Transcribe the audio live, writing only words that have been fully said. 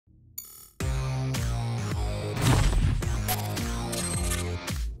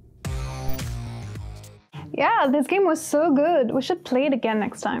Yeah, this game was so good. We should play it again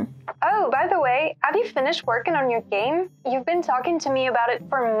next time. Oh, by the way, have you finished working on your game? You've been talking to me about it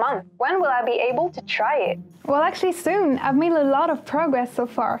for a month. When will I be able to try it? Well, actually soon. I've made a lot of progress so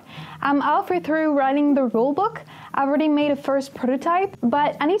far. I'm halfway through writing the rulebook. I've already made a first prototype,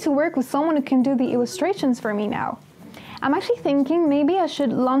 but I need to work with someone who can do the illustrations for me now. I'm actually thinking maybe I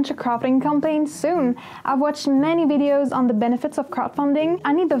should launch a crowdfunding campaign soon. I've watched many videos on the benefits of crowdfunding.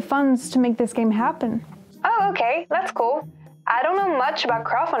 I need the funds to make this game happen. Oh, okay, that's cool. I don't know much about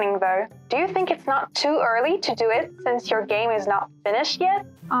crowdfunding though. Do you think it's not too early to do it since your game is not finished yet?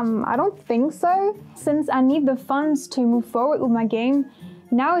 I don't think so. Since I need the funds to move forward with my game,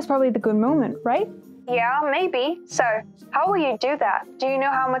 now is probably the good moment, right? Yeah, maybe. So, how will you do that? Do you know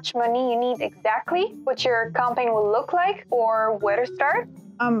how much money you need exactly? What your campaign will look like? Or where to start?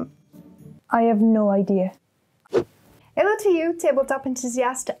 I have no idea. Hello to you, tabletop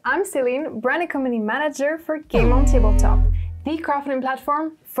enthusiast. I'm Céline, brand and community manager for Game on Tabletop, the crowdfunding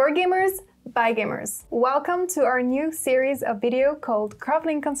platform for gamers by gamers. Welcome to our new series of video called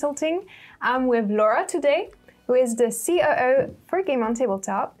Crowdfunding Consulting. I'm with Laura today, who is the COO for Game on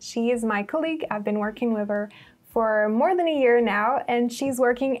Tabletop. She is my colleague. I've been working with her for more than a year now, and she's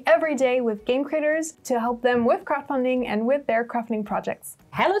working every day with game creators to help them with crowdfunding and with their crowdfunding projects.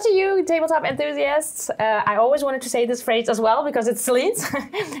 Hello to you, tabletop enthusiasts. I always wanted to say this phrase as well because it's Céline's.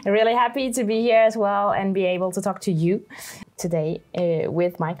 I'm really happy to be here as well and be able to talk to you today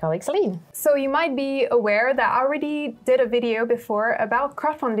with my colleague Céline. So you might be aware that I already did a video before about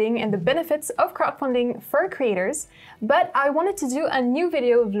crowdfunding and the benefits of crowdfunding for creators, but I wanted to do a new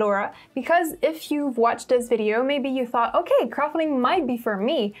video with Laura because if you've watched this video, maybe you thought, okay, crowdfunding might be for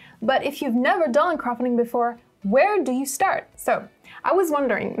me, but if you've never done crowdfunding before, where do you start? So I was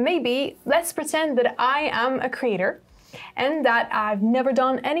wondering, maybe let's pretend that I am a creator and that I've never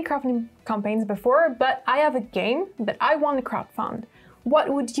done any crowdfunding campaigns before, but I have a game that I want to crowdfund. What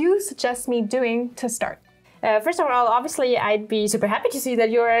would you suggest me doing to start? First of all, obviously, I'd be super happy to see that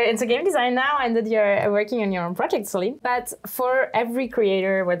you're into game design now and that you're working on your own project, Céline. But for every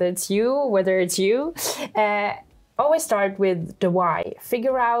creator, whether it's you, always start with the why.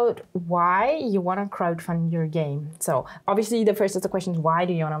 Figure out why you want to crowdfund your game. So obviously the first of the question is why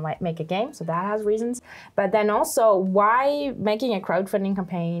do you want to make a game? So that has reasons. But then also why making a crowdfunding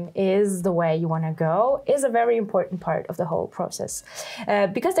campaign is the way you want to go is a very important part of the whole process.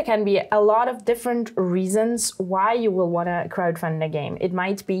 Because there can be a lot of different reasons why you will want to crowdfund a game. It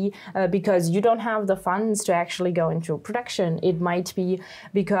might be because you don't have the funds to actually go into production. It might be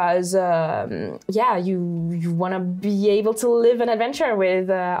because you want to be able to live an adventure with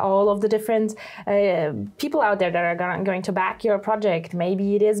all of the different people out there that are going to back your project.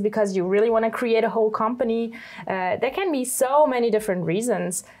 Maybe it is because you really want to create a whole company. There can be so many different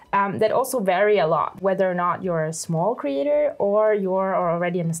reasons that also vary a lot, whether or not you're a small creator or you're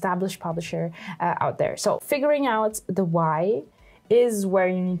already an established publisher out there. So figuring out the why is where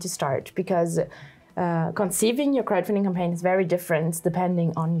you need to start because conceiving your crowdfunding campaign is very different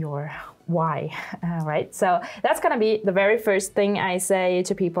depending on your why, right? So that's gonna be the very first thing I say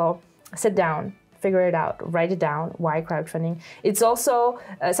to people. Sit down, figure it out, write it down, why crowdfunding. It's also,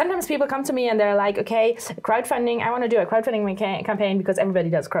 sometimes people come to me and they're like, okay, crowdfunding, I want to do a crowdfunding campaign because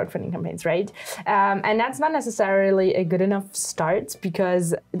everybody does crowdfunding campaigns, right? And that's not necessarily a good enough start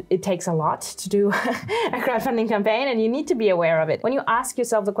because it takes a lot to do a crowdfunding campaign and you need to be aware of it. When you ask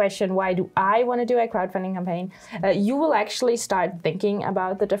yourself the question, why do I want to do a crowdfunding campaign? You will actually start thinking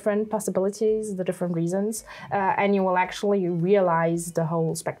about the different possibilities, the different reasons, and you will actually realize the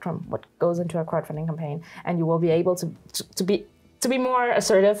whole spectrum, what goes into a crowdfunding campaign, and you will be able to be more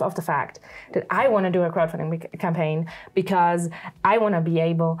assertive of the fact that I want to do a crowdfunding campaign because I want to be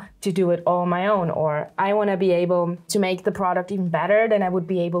able to do it all on my own, or I want to be able to make the product even better than I would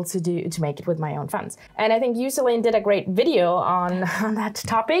be able to make it with my own funds. And I think you, Céline, did a great video on that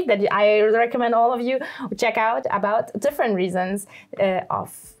topic that I recommend all of you check out about different reasons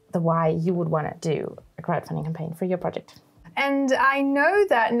of the why you would want to do a crowdfunding campaign for your project. And I know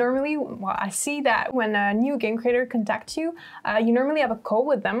that normally, well, I see that when a new game creator contacts you, you normally have a call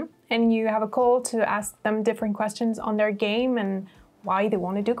with them and you have a call to ask them different questions on their game and why they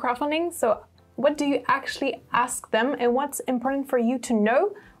want to do crowdfunding. So what do you actually ask them and what's important for you to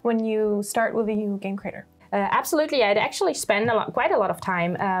know when you start with a new game creator? Absolutely. I'd actually spend quite a lot of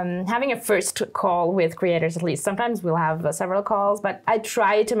time having a first call with creators, at least. Sometimes we'll have several calls, but I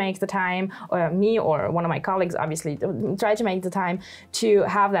try to make the time, me or one of my colleagues, obviously, try to make the time to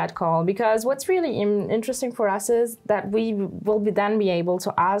have that call. Because what's really interesting for us is that we will then be able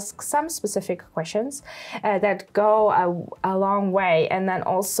to ask some specific questions that go a long way, and then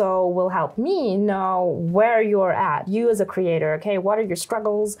also will help me know where you're at, you as a creator. Okay, what are your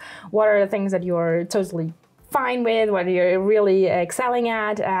struggles? What are the things that you're totally fine with, what you're really excelling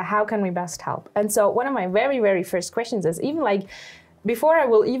at, how can we best help? And so one of my very, very first questions is, even like, before I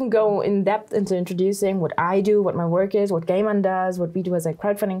will even go in depth into introducing what I do, what my work is, what Game On does, what we do as a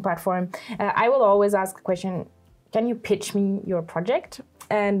crowdfunding platform, I will always ask the question, can you pitch me your project?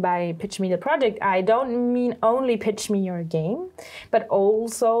 And by pitch me the project, I don't mean only pitch me your game, but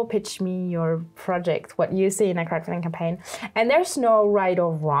also pitch me your project, what you see in a crowdfunding campaign. And there's no right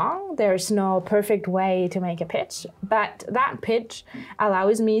or wrong. There's no perfect way to make a pitch, but that pitch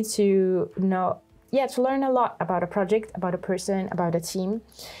allows me to know, to learn a lot about a project, about a person, about a team.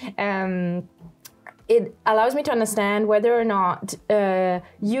 It allows me to understand whether or not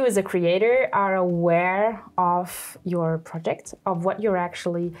you as a creator are aware of your project, of what you're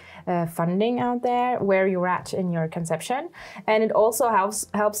actually funding out there, where you're at in your conception. And it also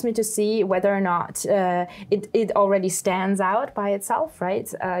helps me to see whether or not it already stands out by itself,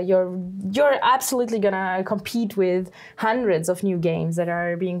 right? You're absolutely gonna compete with hundreds of new games that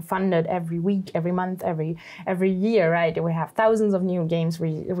are being funded every week, every month, every year, right? We have thousands of new games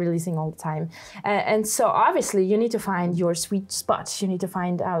releasing all the time. And so obviously you need to find your sweet spot. You need to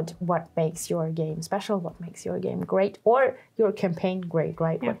find out what makes your game special, what makes your game great, or your campaign great,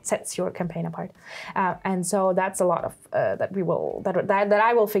 right? Yeah. What sets your campaign apart. And so that's a lot of that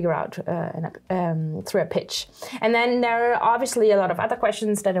I will figure out through a pitch. And then there are obviously a lot of other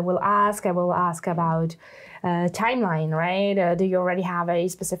questions that I will ask. I will ask about timeline, right? Do you already have a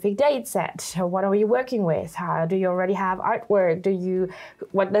specific date set? What are you working with? Do you already have artwork?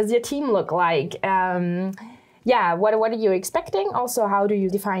 What does your team look like? What are you expecting? Also, how do you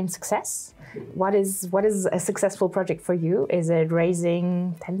define success? What is a successful project for you? Is it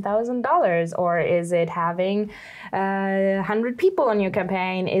raising $10,000, or is it having 100 people on your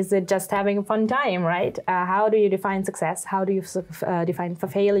campaign? Is it just having a fun time, right? How do you define success? How do you define for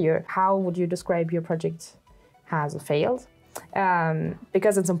failure? How would you describe your project has failed?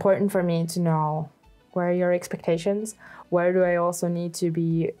 Because it's important for me to know where are your expectations, where do I also need to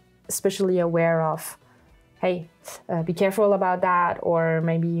be especially aware of, hey, be careful about that, or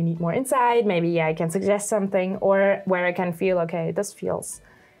maybe you need more insight, maybe I can suggest something, or where I can feel, okay, this feels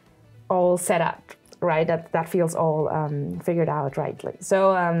all set up, right? That feels all figured out rightly.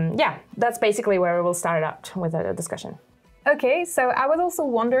 So that's basically where we will start out with a discussion. Okay, so I was also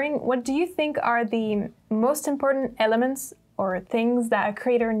wondering, what do you think are the most important elements or things that a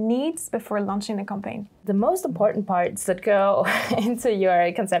creator needs before launching a campaign? The most important parts that go into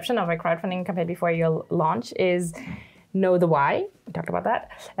your conception of a crowdfunding campaign before you launch is know the why. We talked about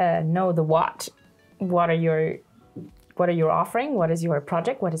that. Know the what. What are you offering? What is your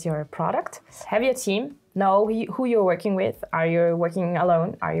project? What is your product? Have your team. Know who you're working with. Are you working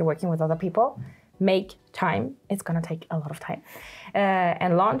alone? Are you working with other people? Make time. It's gonna take a lot of time.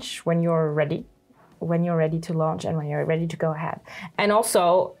 And launch when you're ready. When you're ready to launch and when you're ready to go ahead. And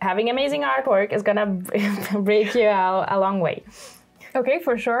also, having amazing artwork is gonna break you out a long way. Okay,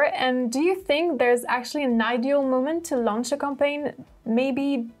 for sure. And do you think there's actually an ideal moment to launch a campaign?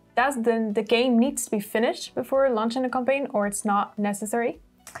 Maybe does the game needs to be finished before launching a campaign, or it's not necessary?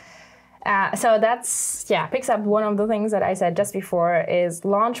 So that's, picks up one of the things that I said just before, is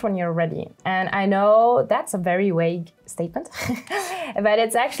launch when you're ready. And I know that's a very vague statement, but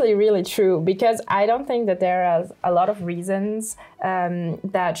it's actually really true, because I don't think that there are a lot of reasons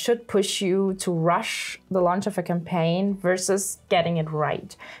that should push you to rush the launch of a campaign versus getting it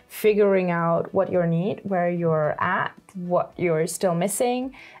right. Figuring out what you need, where you're at, what you're still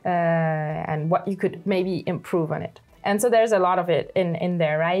missing, and what you could maybe improve on it. And so there's a lot of it in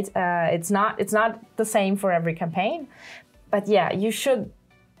there, right? It's not the same for every campaign, but you should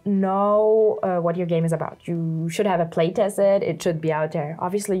know what your game is about. You should have a play tested. It should be out there.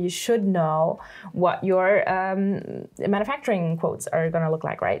 Obviously, you should know what your manufacturing quotes are going to look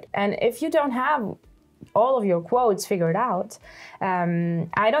like, right? And if you don't have all of your quotes figured out,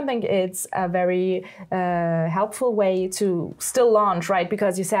 I don't think it's a very helpful way to still launch, right?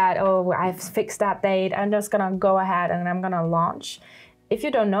 Because you said, oh, I've fixed that date, I'm just gonna go ahead and I'm gonna launch. If you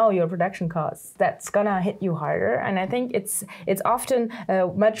don't know your production costs, that's gonna hit you harder. And I think it's often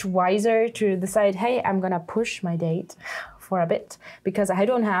much wiser to decide, hey, I'm gonna push my date for a bit because I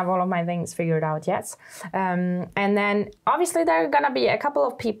don't have all of my things figured out yet. And then obviously there are gonna be a couple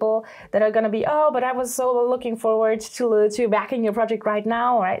of people that are gonna be, oh, but I was so looking forward to backing your project right now,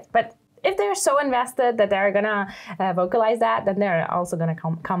 right? But if they're so invested that they're gonna vocalize that, then they're also gonna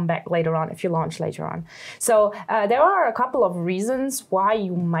come back later on if you launch later on. So there are a couple of reasons why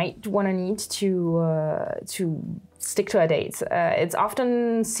you might wanna need to stick to a date. It's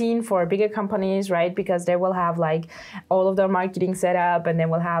often seen for bigger companies, right? Because they will have like all of their marketing set up and they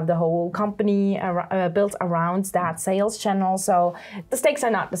will have the whole company built around that sales channel. So the stakes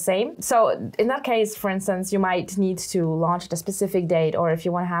are not the same. So in that case, for instance, you might need to launch at a specific date, or if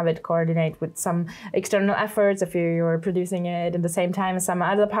you want to have it coordinate with some external efforts, if you're producing it at the same time as some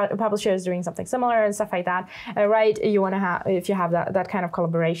other publishers doing something similar and stuff like that, right? You want to have, if you have that kind of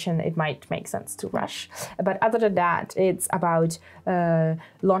collaboration, it might make sense to rush. But other than that, it's about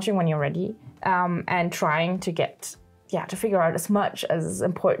launching when you're ready and trying to to figure out as much as is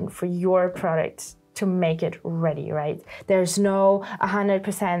important for your product to make it ready, right? There's no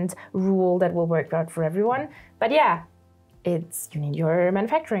 100% rule that will work out for everyone, but yeah, you need your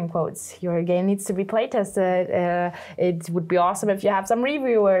manufacturing quotes. Your game needs to be play tested. It would be awesome if you have some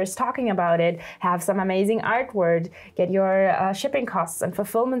reviewers talking about it, have some amazing artwork, get your shipping costs and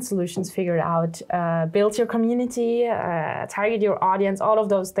fulfillment solutions figured out, build your community, target your audience. All of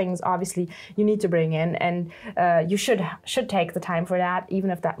those things, obviously, you need to bring in, and you should take the time for that, even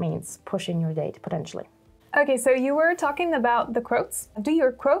if that means pushing your date potentially. Okay, so you were talking about the quotes. Do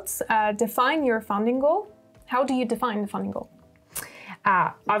your quotes define your funding goal? How do you define the funding goal?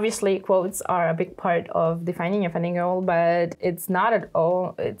 Obviously, quotes are a big part of defining your funding goal, but it's not at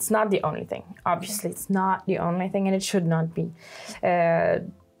all. It's not the only thing. Obviously, it's not the only thing, and it should not be. There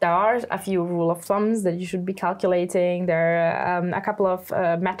are a few rule of thumbs that you should be calculating. There are a couple of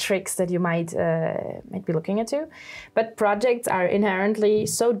metrics that you might be looking into, but projects are inherently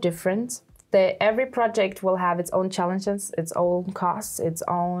so different. Every project will have its own challenges, its own costs, its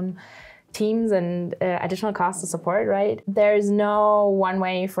own teams and additional costs to support, right? There's no one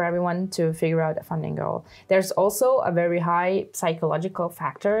way for everyone to figure out a funding goal. There's also a very high psychological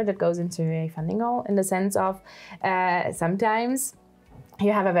factor that goes into a funding goal, in the sense of sometimes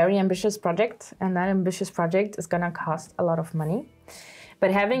you have a very ambitious project, and that ambitious project is gonna cost a lot of money.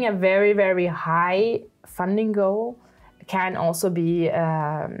 But having a very, very high funding goal can also be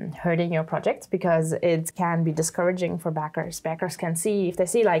hurting your project, because it can be discouraging for backers. Backers can see, if they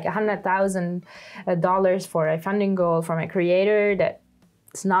see like $100,000 for a funding goal from a creator that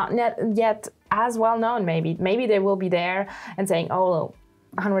is not yet as well known, maybe they will be there and saying, oh,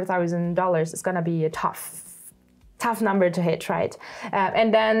 $100,000 is gonna be a tough number to hit, right?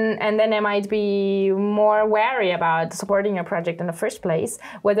 And then they might be more wary about supporting your project in the first place.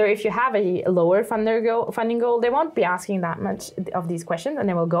 Whether if you have a lower funding goal, they won't be asking that much of these questions, and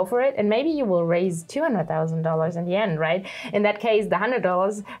they will go for it. And maybe you will raise $200,000 in the end, right? In that case, the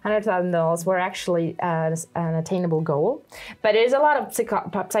 $100,000 were actually an attainable goal. But there's a lot of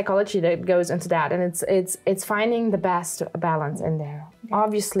psychology that goes into that, and it's finding the best balance in there.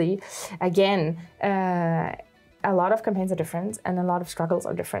 Obviously, again, a lot of campaigns are different and a lot of struggles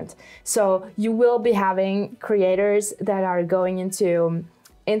are different. So you will be having creators that are going into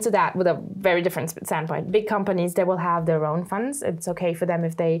that with a very different standpoint. Big companies, they will have their own funds. It's okay for them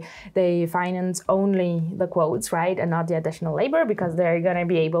if they finance only the quotes, right, and not the additional labor, because they're going to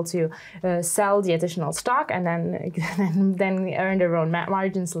be able to sell the additional stock and then earn their own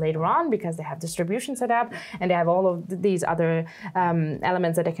margins later on, because they have distribution set up and they have all of these other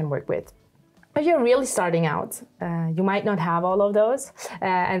elements that they can work with. If you're really starting out, you might not have all of those,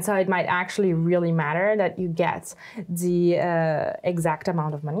 and so it might actually really matter that you get the exact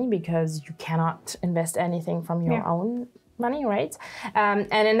amount of money, because you cannot invest anything from your own money, right?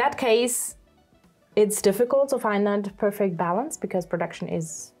 And in that case, it's difficult to find that perfect balance, because production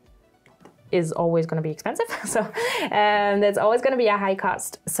is always going to be expensive, so that's always going to be a high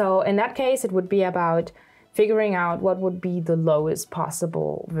cost. So in that case, it would be about figuring out what would be the lowest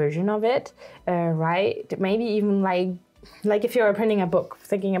possible version of it, right? Maybe even like if you're printing a book,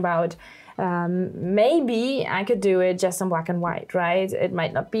 thinking about maybe I could do it just in black and white, right? It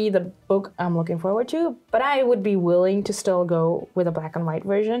might not be the book I'm looking forward to, but I would be willing to still go with a black and white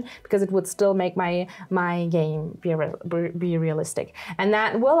version, because it would still make my game be realistic. And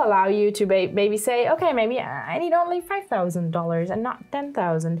that will allow you to maybe say, okay, maybe I need only $5,000 and not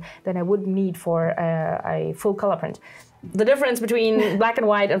 $10,000 than I would need for a full color print. The difference between black and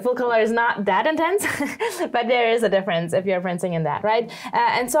white and full color is not that intense, but there is a difference if you're printing in that, right?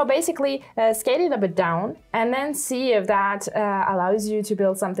 And so basically scale it a bit down and then see if that allows you to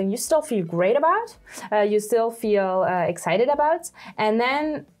build something you still feel great about. you still feel excited about. And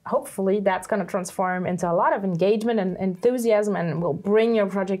then hopefully that's going to transform into a lot of engagement and enthusiasm, and will bring your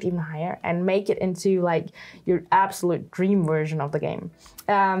project even higher and make it into like your absolute dream version of the game.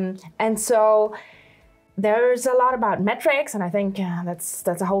 And so there's a lot about metrics, and I think that's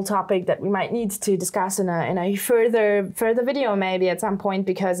a whole topic that we might need to discuss in a further video maybe at some point,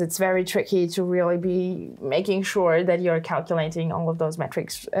 because it's very tricky to really be making sure that you're calculating all of those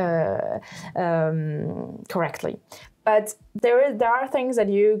metrics correctly. But there are things that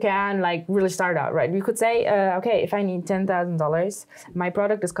you can like really start out, right? You could say, okay, if I need $10,000, my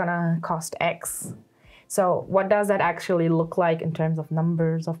product is gonna cost X. So what does that actually look like in terms of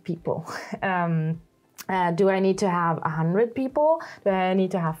numbers of people? Do I need to have 100 people? Do I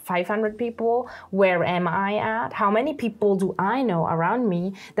need to have 500 people? Where am I at? How many people do I know around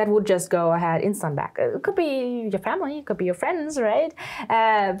me that would just go ahead instant back? It could be your family, it could be your friends, right?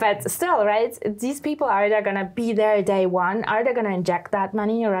 But still, right? These people, are they gonna be there day one? Are they gonna inject that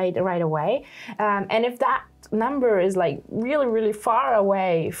money right away? And if that number is like really, really far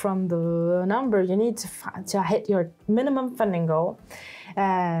away from the number you need to hit your minimum funding goal,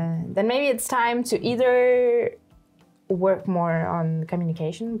 then maybe it's time to either work more on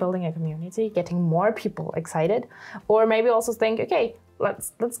communication, building a community, getting more people excited, or maybe also think, okay,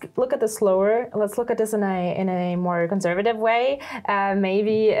 let's look at this slower. Let's look at this in a more conservative way.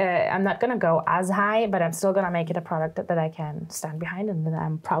 Maybe I'm not gonna go as high, but I'm still gonna make it a product that I can stand behind and that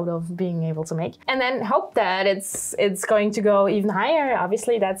I'm proud of being able to make. And then hope that it's going to go even higher.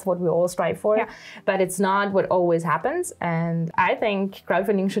 Obviously, that's what we all strive for, yeah. But it's not what always happens. And I think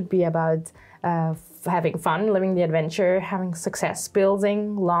crowdfunding should be about having fun, living the adventure, having success,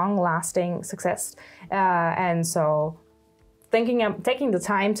 building long-lasting success, and so. Taking the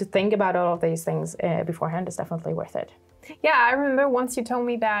time to think about all of these things beforehand is definitely worth it. Yeah, I remember once you told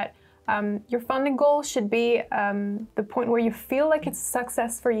me that your funding goal should be the point where you feel like it's a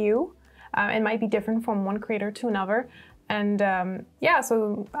success for you. It might be different from one creator to another. And yeah,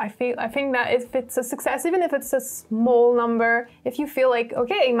 so I think that if it's a success, even if it's a small number, if you feel like,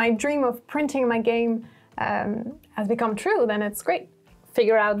 okay, my dream of printing my game has become true, then it's great.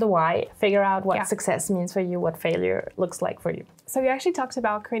 Figure out the why, figure out what success means for you, what failure looks like for you. So we actually talked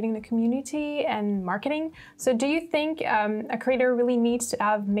about creating the community and marketing. So do you think a creator really needs to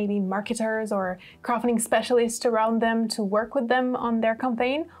have maybe marketers or crowdfunding specialists around them to work with them on their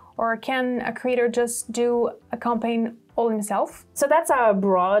campaign? Or can a creator just do a campaign all himself? So that's a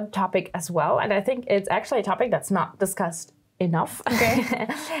broad topic as well. And I think it's actually a topic that's not discussed enough. Okay.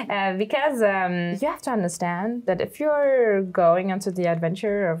 Because you have to understand that if you're going into the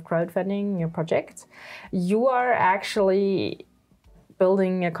adventure of crowdfunding your project, you are actually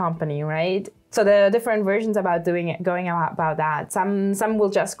building a company, right? So there are different versions about going about that. Some will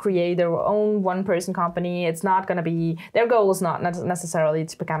just create their own one-person company. It's not going to be, their goal is not necessarily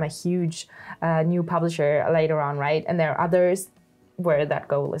to become a huge new publisher later on, right? And there are others where that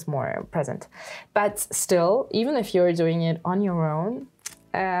goal is more present. But still, even if you're doing it on your own,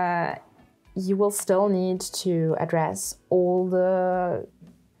 you will still need to address all the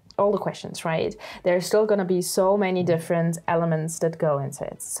questions, right? There's still going to be so many different elements that go into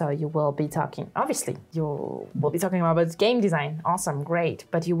it. So you will be talking, obviously, you will be talking about game design. Awesome, great.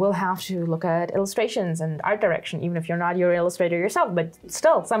 But you will have to look at illustrations and art direction, even if you're not your illustrator yourself. But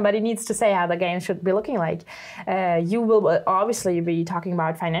still, somebody needs to say how the game should be looking like. You will obviously be talking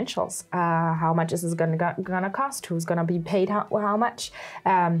about financials. How much is this going to cost? Who's going to be paid how much?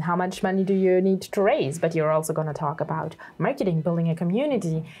 How much money do you need to raise? But you're also going to talk about marketing, building a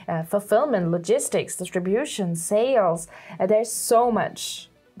community, fulfillment, logistics, distribution, sales. There's so much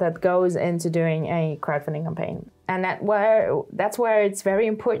that goes into doing a crowdfunding campaign. And that's where it's very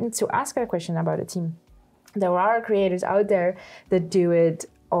important to ask a question about a team. There are creators out there that do it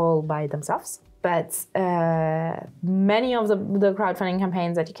all by themselves. But many of the crowdfunding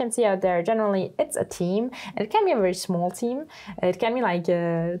campaigns that you can see out there, generally it's a team. And it can be a very small team. It can be like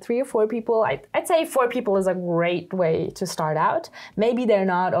 3 or 4 people. I'd say 4 people is a great way to start out. Maybe they're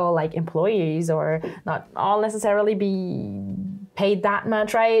not all like employees or not all necessarily be paid that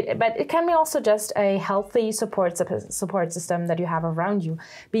much, right? But it can be also just a healthy support system that you have around you.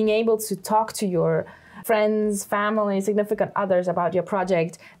 Being able to talk to your friends, family, significant others about your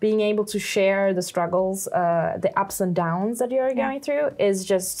project, being able to share the struggles, the ups and downs that you're going through is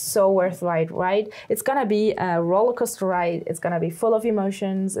just so worthwhile, right? It's gonna be a roller coaster ride. It's gonna be full of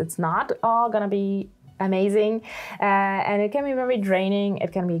emotions. It's not all gonna be amazing, and it can be very draining,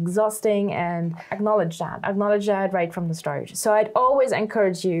 it can be exhausting, and acknowledge that right from the start. So I'd always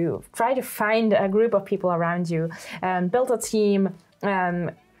encourage you, try to find a group of people around you, build a team,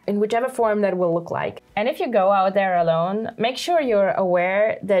 in whichever form that will look like. And if you go out there alone, make sure you're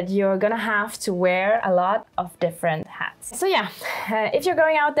aware that you're gonna have to wear a lot of different hats. So yeah, if you're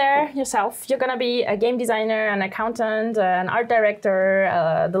going out there yourself, you're gonna be a game designer, an accountant, an art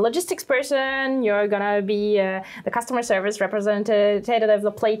director, the logistics person, you're gonna be the customer service representative,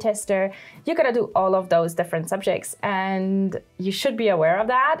 the play tester. You're gonna do all of those different subjects, and you should be aware of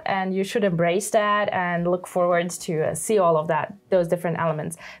that, and you should embrace that and look forward to see all of that, those different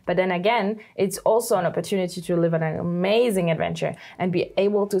elements. But then again, it's also an opportunity to live an amazing adventure and be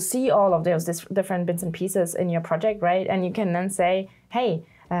able to see all of those different bits and pieces in your project, right? And you can then say, hey,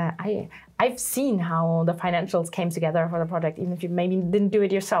 I've seen how the financials came together for the project, even if you maybe didn't do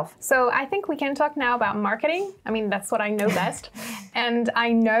it yourself. So I think we can talk now about marketing. I mean, that's what I know best. And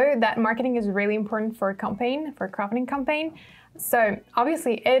I know that marketing is really important for a campaign, for a crowdfunding campaign. So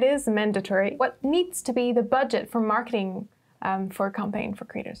obviously it is mandatory. What needs to be the budget for marketing for a campaign for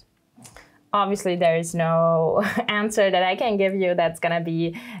creators? Obviously, there is no answer that I can give you that's going to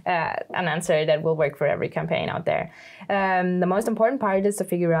be an answer that will work for every campaign out there. The most important part is to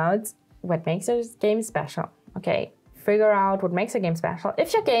figure out what makes a game special. Okay, figure out what makes a game special.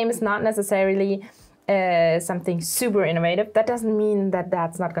 If your game is not necessarily something super innovative, that doesn't mean that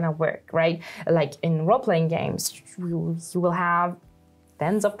that's not going to work, right? Like in role-playing games, you will have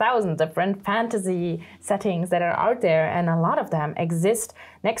tens of thousands of different fantasy settings that are out there, and a lot of them exist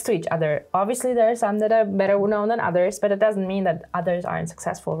next to each other. Obviously, there are some that are better known than others, but it doesn't mean that others aren't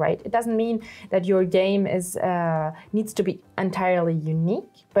successful, right? It doesn't mean that your game is needs to be entirely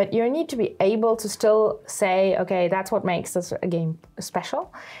unique, but you need to be able to still say, okay, that's what makes this a game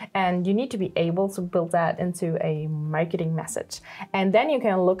special, and you need to be able to build that into a marketing message. And then you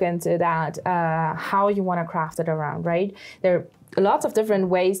can look into that, how you want to craft it around, right? There are lots of different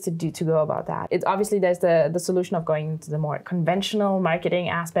ways to go about that. It's obviously there's the solution of going to the more conventional marketing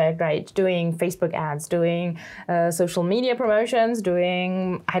aspect, right? Doing Facebook ads, doing social media promotions,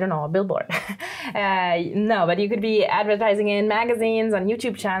 doing, I don't know, a billboard. No, but you could be advertising in magazines, on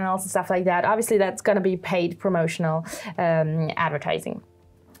YouTube channels, and stuff like that. Obviously, that's going to be paid promotional advertising.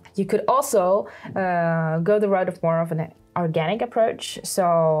 You could also go the route of more of an organic approach.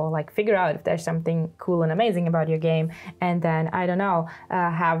 So like figure out if there's something cool and amazing about your game, and then, I don't know,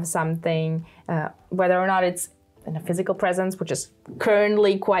 have something, whether or not it's in a physical presence, which is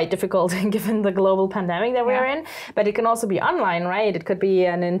currently quite difficult given the global pandemic that we're in, but it can also be online, right? It could be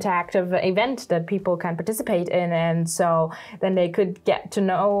an interactive event that people can participate in, and so then they could get to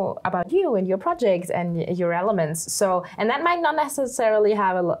know about you and your projects and your elements. So, and that might not necessarily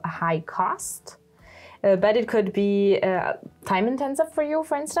have a high cost, but it could be time intensive for you,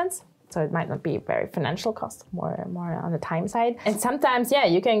 for instance. So it might not be very financial cost, more on the time side. And sometimes, yeah,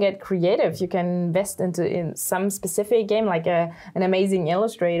 you can get creative. You can invest in some specific game, like an amazing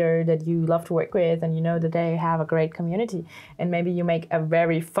illustrator that you love to work with, and you know that they have a great community. And maybe you make a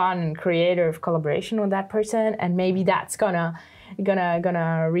very fun and creative collaboration with that person, and maybe that's gonna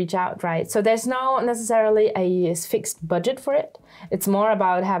reach out, right? So there's no necessarily a fixed budget for it. It's more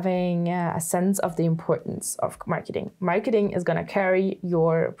about having a sense of the importance of marketing. Marketing is gonna carry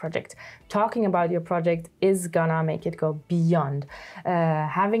your project. Talking about your project is gonna make it go beyond.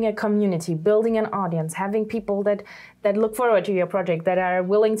 Having a community, building an audience, having people that look forward to your project, that are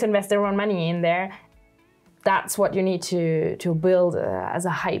willing to invest their own money in there, that's what you need to build as a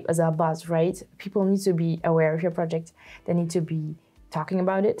hype, as a buzz, right? People need to be aware of your project. They need to be talking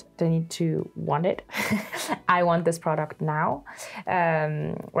about it. They need to want it. I want this product now.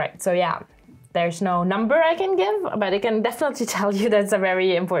 Right, so yeah, there's no number I can give, but I can definitely tell you that's a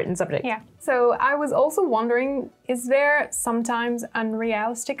very important subject. Yeah, so I was also wondering, is there sometimes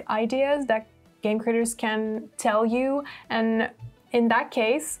unrealistic ideas that game creators can tell you? And in that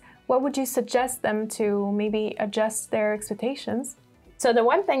case, what would you suggest them to maybe adjust their expectations? So the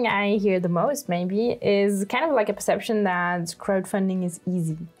one thing I hear the most maybe is kind of like a perception that crowdfunding is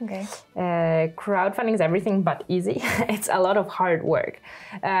easy. Okay. Crowdfunding is everything but easy. It's a lot of hard work.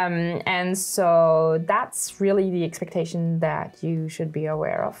 And so that's really the expectation that you should be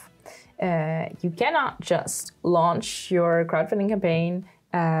aware of. You cannot just launch your crowdfunding campaign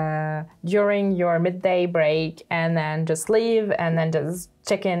during your midday break and then just leave and then just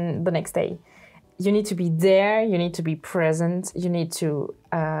check in the next day. You need to be there, you need to be present, you need to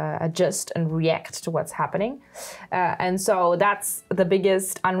adjust and react to what's happening. And so that's the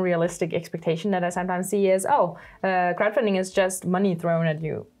biggest unrealistic expectation that I sometimes see is, crowdfunding is just money thrown at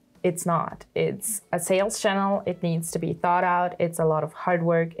you. It's not. It's a sales channel. It needs to be thought out. It's a lot of hard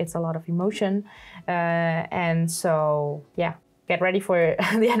work. It's a lot of emotion. And so, yeah. get ready for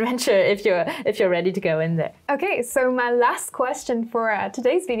the adventure if you're ready to go in there. Okay, so my last question for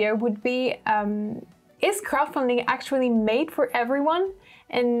today's video would be, is crowdfunding actually made for everyone?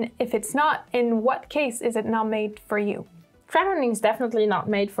 And if it's not, in what case is it not made for you? Crowdfunding is definitely not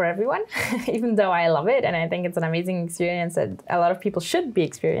made for everyone, even though I love it and I think it's an amazing experience that a lot of people should be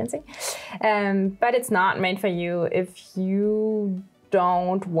experiencing. But it's not made for you if you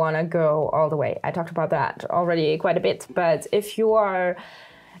don't want to go all the way. I talked about that already quite a bit, but if you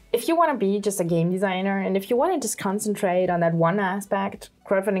want to be just a game designer and if you want to just concentrate on that one aspect,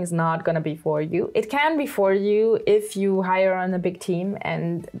 crowdfunding is not going to be for you. It can be for you if you hire on a big team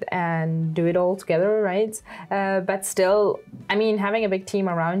and do it all together, right? But still, I mean, having a big team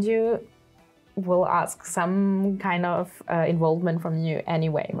around you will ask some kind of involvement from you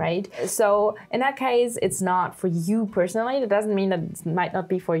anyway, right? So in that case, it's not for you personally. That doesn't mean that it might not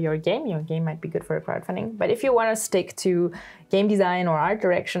be for your game. Your game might be good for crowdfunding. But if you want to stick to game design or art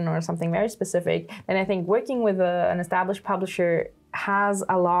direction or something very specific, then I think working with an established publisher has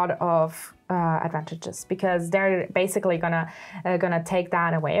a lot of advantages, because they're basically gonna take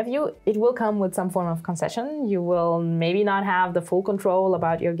that away of you. It will come with some form of concession. You will maybe not have the full control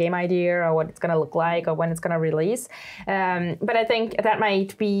about your game idea or what it's gonna look like or when it's gonna release. But I think that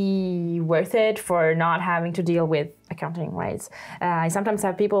might be worth it for not having to deal with accounting, right? I sometimes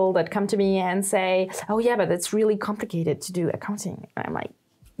have people that come to me and say, oh yeah, but it's really complicated to do accounting. And I'm like,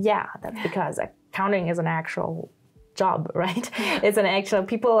 yeah, that's because accounting is an actual job, right? It's an actual,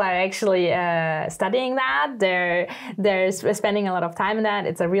 people are actually studying that. They're spending a lot of time in that.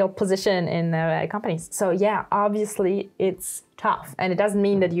 It's a real position in companies. So yeah, obviously it's tough, and it doesn't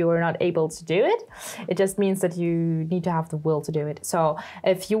mean that you are not able to do it. It just means that you need to have the will to do it. So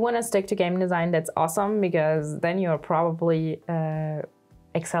if you want to stick to game design, that's awesome, because then you're probably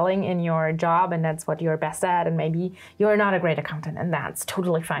excelling in your job and that's what you're best at, and maybe you're not a great accountant and that's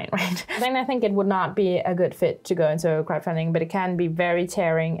totally fine, right? Then I think it would not be a good fit to go into crowdfunding, but it can be very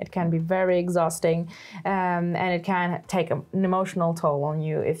tearing, it can be very exhausting, and it can take an emotional toll on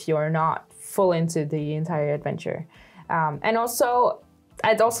you if you're not full into the entire adventure. And also,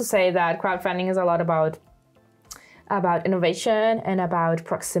 I'd also say that crowdfunding is a lot about innovation and about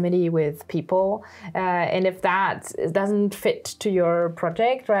proximity with people. And if that doesn't fit to your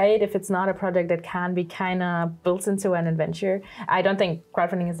project, right? If it's not a project that can be kind of built into an adventure, I don't think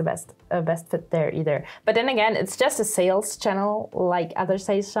crowdfunding is the best fit there either. But then again, it's just a sales channel like other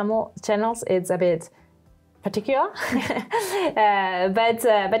sales channels. It's a bit particular,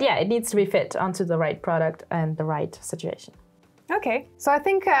 but yeah, it needs to be fit onto the right product and the right situation. Okay, so I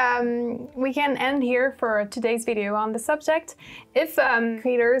think we can end here for today's video on the subject. If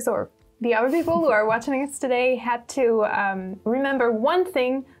creators or the other people who are watching us today had to remember one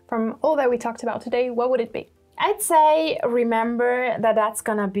thing from all that we talked about today, what would it be? I'd say remember that that's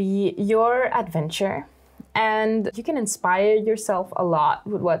gonna be your adventure, and you can inspire yourself a lot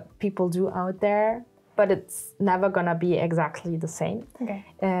with what people do out there, but it's never gonna be exactly the same. Okay.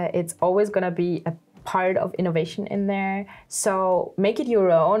 It's always gonna be a part of innovation in there. So make it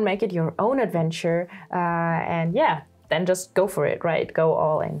your own adventure, and yeah, then just go for it, right? Go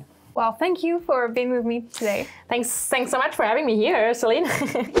all in. Well, thank you for being with me today. Thanks so much for having me here,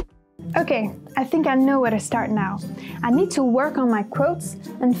 Céline. Okay, I think I know where to start now. I need to work on my quotes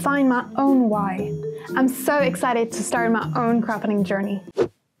and find my own why. I'm so excited to start my own crowdfunding journey.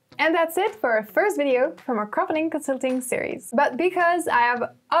 And that's it for our first video from our Crowdfunding Consulting series. But because I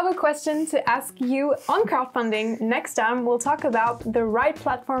have other questions to ask you on crowdfunding, next time we'll talk about the right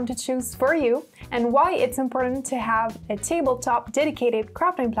platform to choose for you and why it's important to have a tabletop dedicated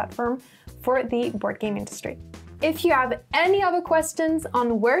crowdfunding platform for the board game industry. If you have any other questions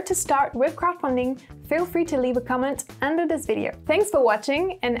on where to start with crowdfunding, feel free to leave a comment under this video. Thanks for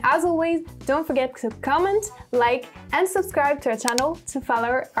watching, and as always, don't forget to comment, like, and subscribe to our channel to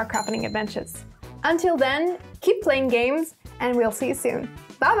follow our crowdfunding adventures. Until then, keep playing games, and we'll see you soon.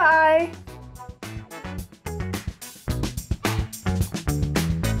 Bye bye!